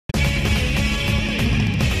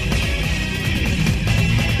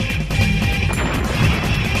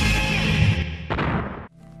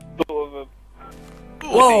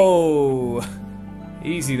Whoa!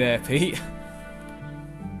 Easy there, Pete.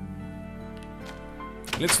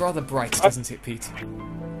 Looks rather bright, doesn't it, Pete?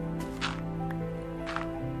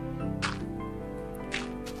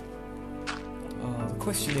 Oh, the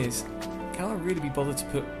question is, can I really be bothered to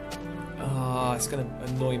put... Ah, it's going to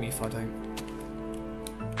annoy me if I don't.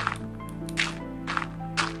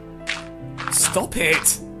 Stop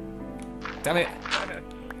it! Damn it.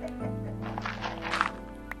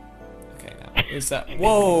 Okay, now, where's that?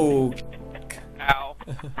 Whoa! Ow.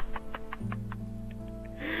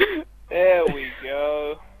 There we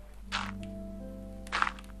go.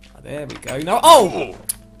 Oh, there we go. No, oh!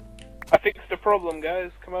 I fixed the problem,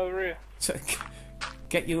 guys. Come over here.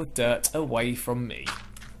 Get your dirt away from me.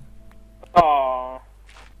 Aw.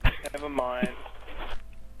 Never mind.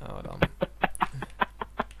 Hold on.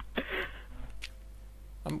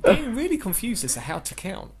 I'm getting really confused as to how to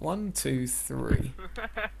count. 1, 2, 3.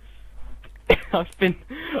 I've been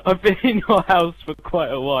in your house for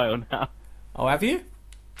quite a while now. Oh, have you? In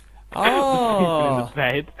Oh! the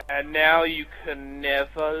bed. And now you can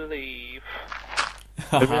never leave.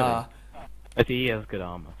 Haha. I see he has good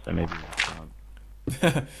armor, so maybe I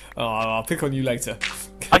can't. Oh, I'll pick on you later.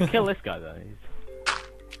 I'd kill this guy though.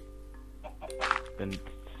 Then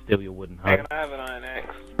steal your wooden hoe. I have an iron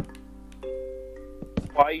axe.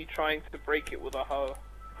 Why are you trying to break it with a hoe?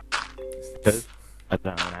 Because I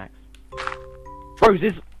don't have an axe.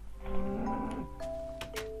 Roses!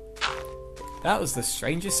 That was the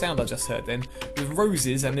strangest sound I just heard then. With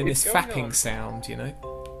roses and then What's this going fapping on? sound, you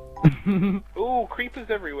know. Ooh, creepers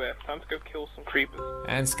everywhere. Time to go kill some creepers.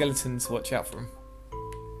 And skeletons, watch out for them.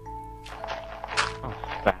 Oh,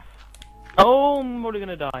 spaff. Oh, I'm probably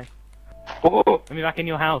gonna die. Oh, Let me back in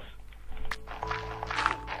your house.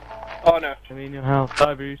 oh no. Let me in your house.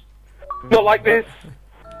 Die, Bruce. Not like this!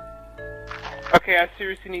 Okay, I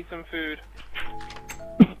seriously need some food.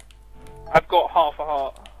 I've got half a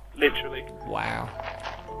heart. Literally. Wow.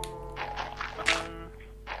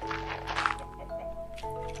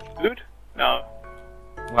 Food? No.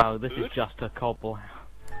 Wow, this is Food? just a cobble house.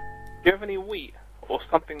 Do you have any wheat? Or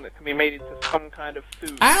something that can be made into some kind of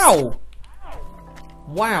food? Ow!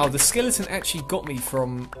 Wow, the skeleton actually got me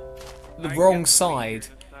from the wrong side.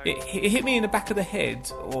 It hit me in the back of the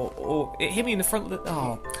head, or it hit me in the front of the...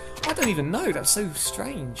 Oh, I don't even know. That's so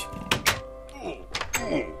strange.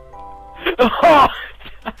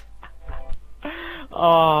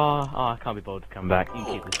 Oh, I can't be bothered to come back. You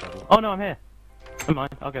can keep the shovel. Oh no, I'm here. Never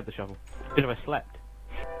mind, I'll get the shovel. Good if I slept.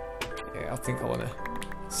 Yeah, I think I want to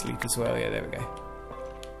sleep as well. Yeah, there we go.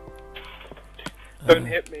 Don't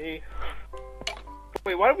hit me.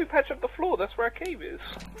 Wait, why don't we patch up the floor? That's where our cave is.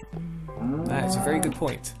 That is a very good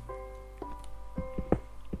point.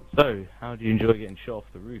 So, how do you enjoy getting shot off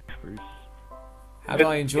the roof, Bruce? How do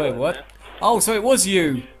I enjoy what? Oh, so it was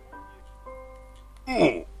you.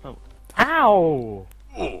 Oh. Ow!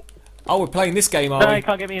 Oh, we're playing this game, No, are you we?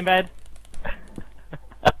 can't get me in bed.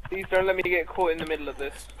 Please don't let me get caught in the middle of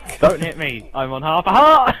this. Don't hit me. I'm on half a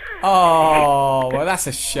heart. Oh, well, that's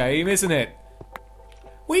a shame, isn't it?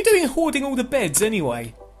 What are you doing hoarding all the beds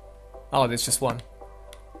anyway? Oh, there's just one.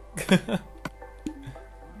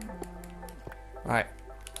 Right.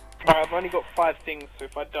 Alright, I've only got 5 things, so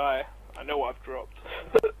if I die, I know what I've dropped.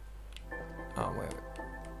 Oh, wait.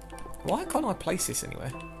 Why can't I place this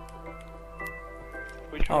anywhere?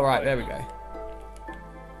 Which Oh, one right, do I there we go.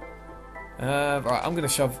 Right, I'm going to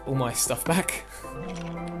shove all my stuff back.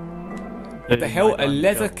 What the hell? A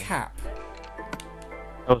leather cap.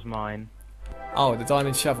 That was mine. Oh, the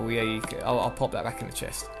diamond shovel. Yeah, I'll pop that back in the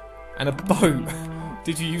chest. And a boat.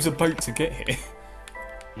 Did you use a boat to get here?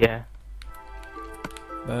 Yeah.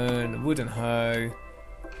 Burn, wooden hoe.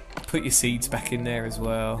 Put your seeds back in there as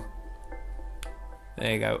well.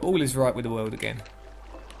 There you go. All is right with the world again.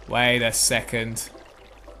 Wait a second.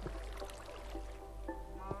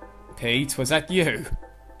 Pete, was that you?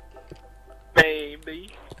 Maybe.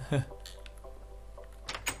 Can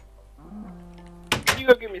you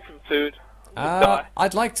go get me some food? Die.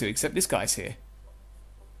 I'd like to, except this guy's here.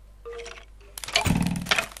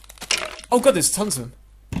 Oh god, there's tons of them.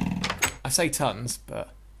 I say tons, but...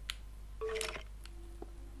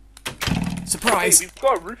 Surprise! Hey, we've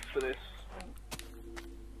got a roof for this.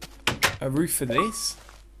 A roof for this?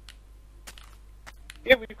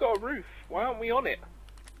 Yeah, we've got a roof. Why aren't we on it?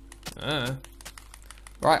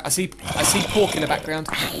 Right, I see pork in the background.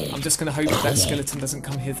 I'm just going to hope that skeleton doesn't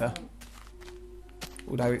come hither.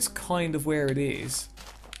 Although it's kind of where it is.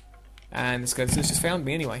 And the skeleton's just found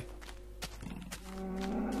me anyway.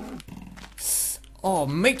 Oh,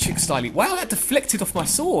 Matrix styling. Wow, that deflected off my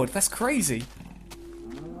sword. That's crazy.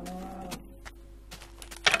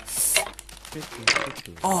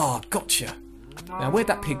 Oh, gotcha. Now, where'd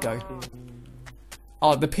that pig go?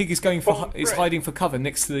 Oh, the pig is going for is hiding for cover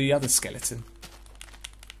next to the other skeleton.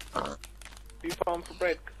 You farm for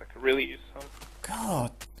bread because I could really use some.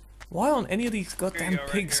 God, why aren't any of these goddamn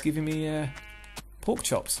pigs giving me pork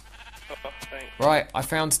chops? Oh, thanks. Right, I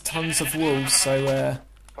found tons of wool, so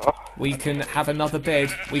we can have another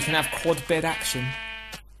bed. We can have quad bed action.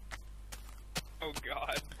 Oh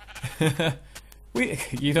God.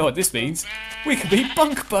 You know what this means? We can be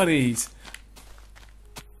bunk buddies.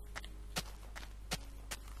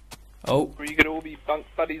 Oh, Where you could all be bunk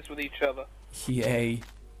buddies with each other. yay!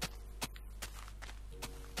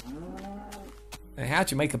 Now,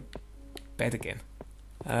 how'd you make a bed again?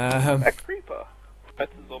 That creeper.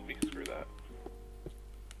 That's a zombie. Screw that.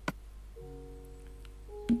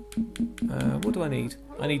 What do I need?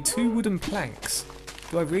 I need 2 wooden planks.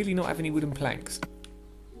 Do I really not have any wooden planks?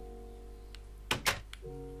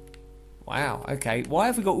 Wow, okay. Why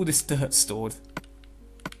have we got all this dirt stored?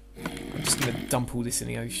 I'm just going to dump all this in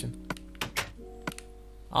the ocean.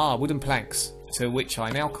 Ah, wooden planks, to which I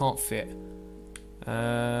now can't fit.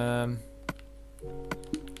 There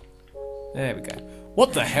we go.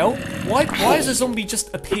 What the hell? Why has a zombie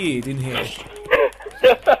just appeared in here?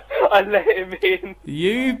 I let him in.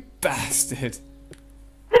 You bastard.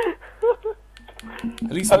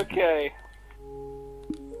 At least Okay.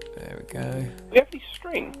 There we go. We have any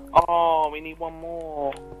string. Oh, we need one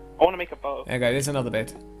more. I want to make a bow. There we go, there's another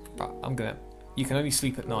bed. Right, I'm gonna... You can only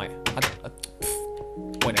sleep at night.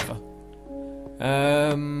 Whatever.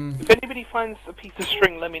 If anybody finds a piece of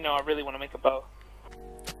string, let me know. I really want to make a bow.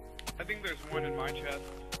 I think there's one in my chest.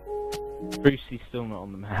 Brucey's still not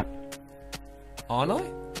on the map. Aren't I?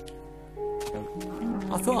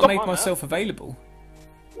 I thought I made myself available.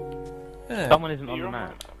 Yeah. Someone isn't on the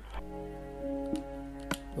map.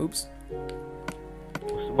 Oops.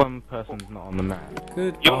 One person's not on the map.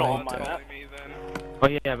 Goodbye. You're not on my map. Oh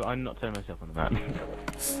yeah, but I'm not turning myself on the map.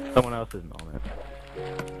 Someone else isn't on it.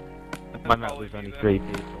 My map was only 3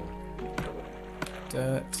 people.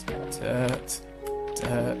 Dirt, dirt,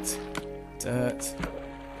 dirt, dirt,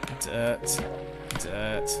 dirt,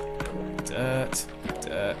 dirt, dirt,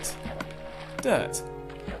 dirt, dirt.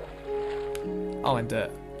 Oh, and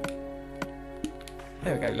dirt.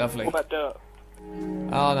 There we go, lovely. What about dirt?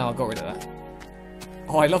 Oh no, I got rid of that.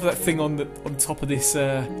 Oh, I love that thing on top of this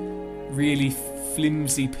really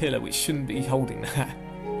flimsy pillar, which shouldn't be holding that.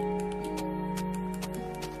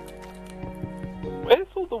 Where's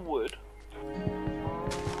all the wood?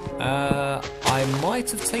 I might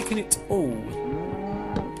have taken it all,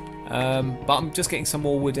 but I'm just getting some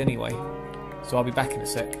more wood anyway, so I'll be back in a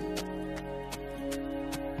sec.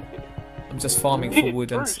 I'm just farming for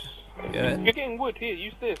wood and. Yeah. You're getting wood here.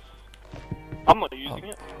 Use this. I'm not using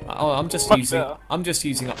it. Oh, I'm just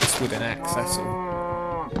using up this wooden axe. That's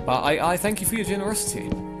all. But I thank you for your generosity.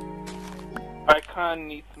 I kind of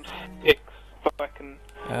need some sticks, but I can.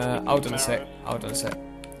 Hold on a sec. Hold on a sec.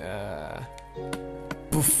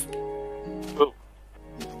 Poof. Oh.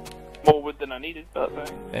 More wood than I needed, but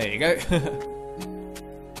thanks. There you go.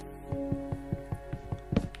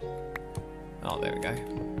 Oh, there we go.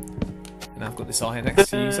 And I've got this iron axe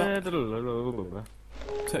to use up.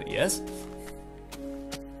 So, yes.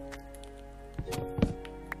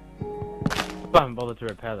 I haven't bothered to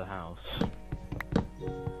repair the house.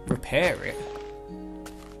 Repair it?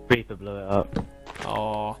 Creeper blew it up.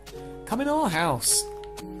 Oh, come in our house.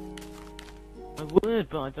 I would,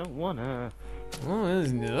 but I don't wanna.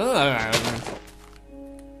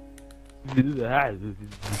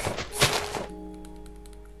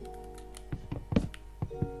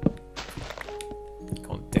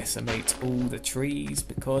 Can't decimate all the trees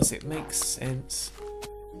because it makes sense.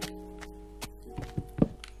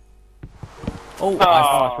 Oh,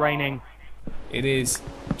 it's raining. It is.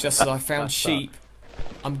 Just as I found sheep.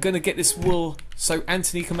 I'm gonna get this wool so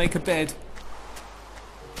Anthony can make a bed.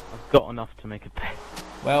 I've got enough to make a bed.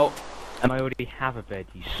 Well, and I already have a bed,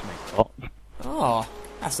 you smeggot. Oh,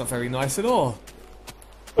 that's not very nice at all.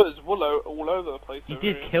 But there's wool all over the place. You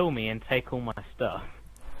did kill me and take all my stuff.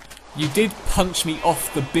 You did punch me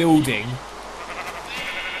off the building.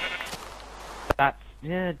 That's,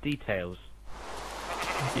 yeah, details.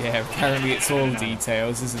 Yeah, apparently it's all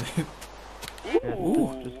details, isn't it?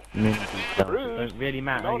 Ooh. Just mini details. It don't really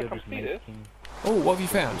matter, you're just making... Oh, what have you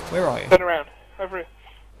found? Where are you? Turn around. Over here.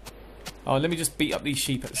 Oh, let me just beat up these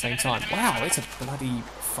sheep at the same time. Wow, it's a bloody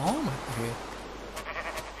farm over here.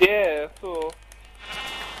 Yeah, so...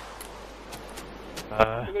 Look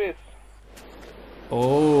at this.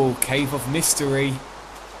 Oh, Cave of Mystery.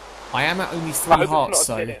 I am at only 3 hearts,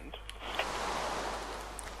 so... You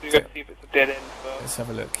gotta see if it's a dead end first. Let's have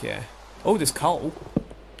a look, yeah. Oh, there's coal.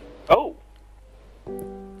 Oh.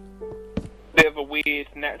 Bit of a weird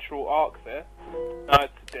natural arc there. No,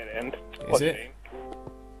 it's a dead end. Is it?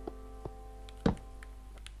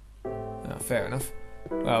 Oh, fair enough.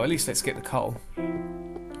 Well, at least let's get the coal.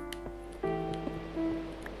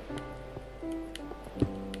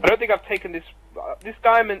 I don't think I've taken this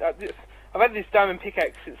diamond. I've had this diamond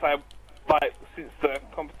pickaxe since since the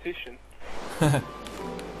competition.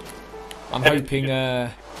 I'm hoping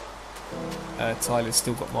Tyler's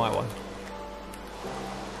still got my one.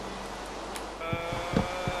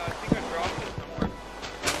 I think I dropped it somewhere.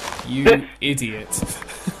 You idiot.